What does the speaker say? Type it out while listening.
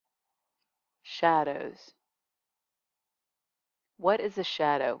Shadows. What is a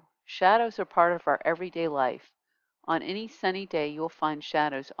shadow? Shadows are part of our everyday life. On any sunny day, you will find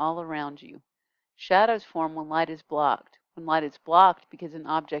shadows all around you. Shadows form when light is blocked. When light is blocked because an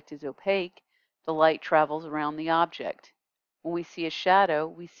object is opaque, the light travels around the object. When we see a shadow,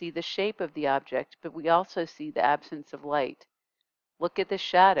 we see the shape of the object, but we also see the absence of light. Look at the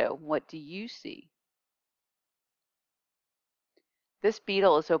shadow. What do you see? This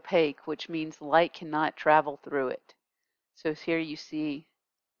beetle is opaque, which means light cannot travel through it. So here you see,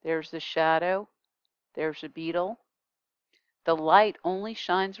 there's the shadow, there's a beetle. The light only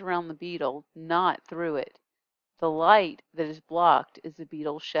shines around the beetle, not through it. The light that is blocked is the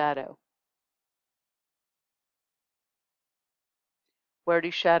beetle's shadow. Where do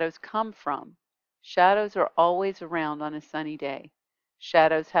shadows come from? Shadows are always around on a sunny day.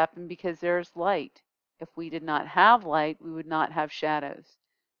 Shadows happen because there is light. If we did not have light, we would not have shadows.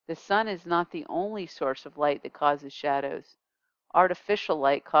 The sun is not the only source of light that causes shadows. Artificial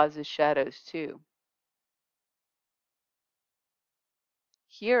light causes shadows too.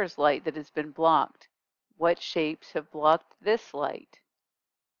 Here is light that has been blocked. What shapes have blocked this light?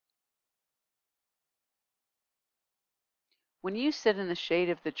 When you sit in the shade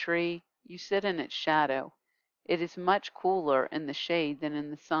of the tree, you sit in its shadow. It is much cooler in the shade than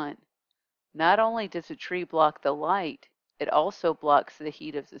in the sun. Not only does a tree block the light, it also blocks the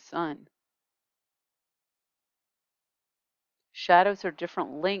heat of the sun. Shadows are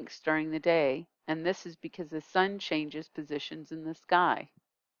different lengths during the day, and this is because the sun changes positions in the sky.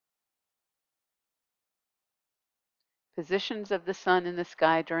 Positions of the sun in the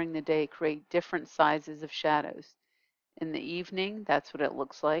sky during the day create different sizes of shadows. In the evening, that's what it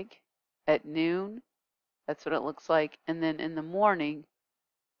looks like. At noon, that's what it looks like. And then in the morning,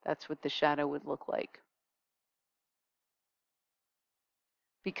 that's what the shadow would look like.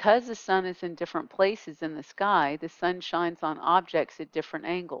 Because the sun is in different places in the sky, the sun shines on objects at different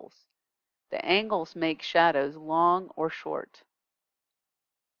angles. The angles make shadows long or short.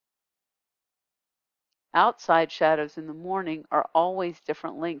 Outside shadows in the morning are always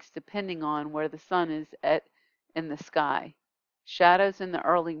different lengths depending on where the sun is at in the sky. Shadows in the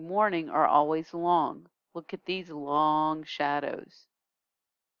early morning are always long. Look at these long shadows.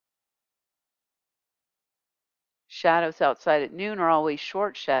 Shadows outside at noon are always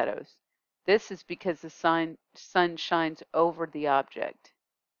short shadows. This is because the sun shines over the object.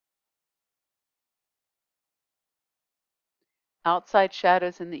 Outside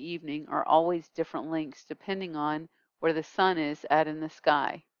shadows in the evening are always different lengths depending on where the sun is at in the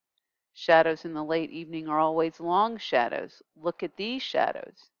sky. Shadows in the late evening are always long shadows. Look at these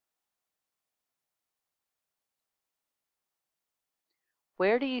shadows.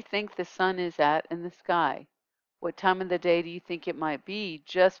 Where do you think the sun is at in the sky? What time of the day do you think it might be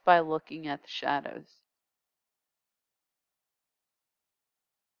just by looking at the shadows?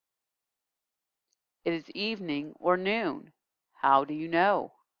 It is evening or noon. How do you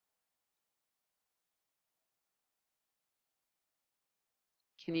know?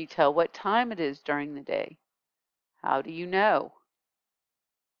 Can you tell what time it is during the day? How do you know?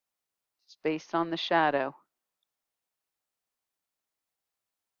 It's based on the shadow.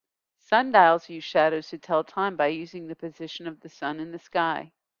 Sundials use shadows to tell time by using the position of the sun in the sky.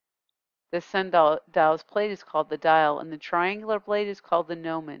 The sundial's plate is called the dial, and the triangular blade is called the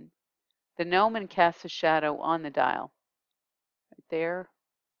gnomon. The gnomon casts a shadow on the dial. Right there,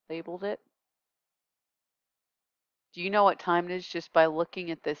 labeled it. Do you know what time it is just by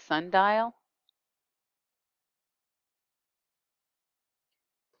looking at this sundial?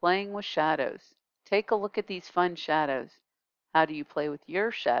 Playing with shadows. Take a look at these fun shadows. How do you play with your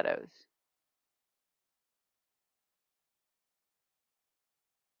shadows?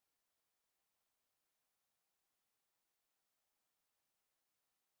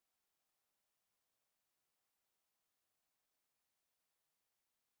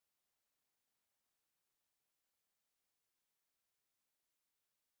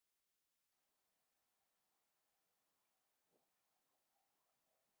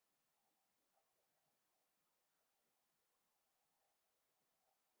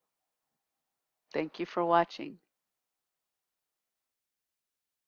 Thank you for watching.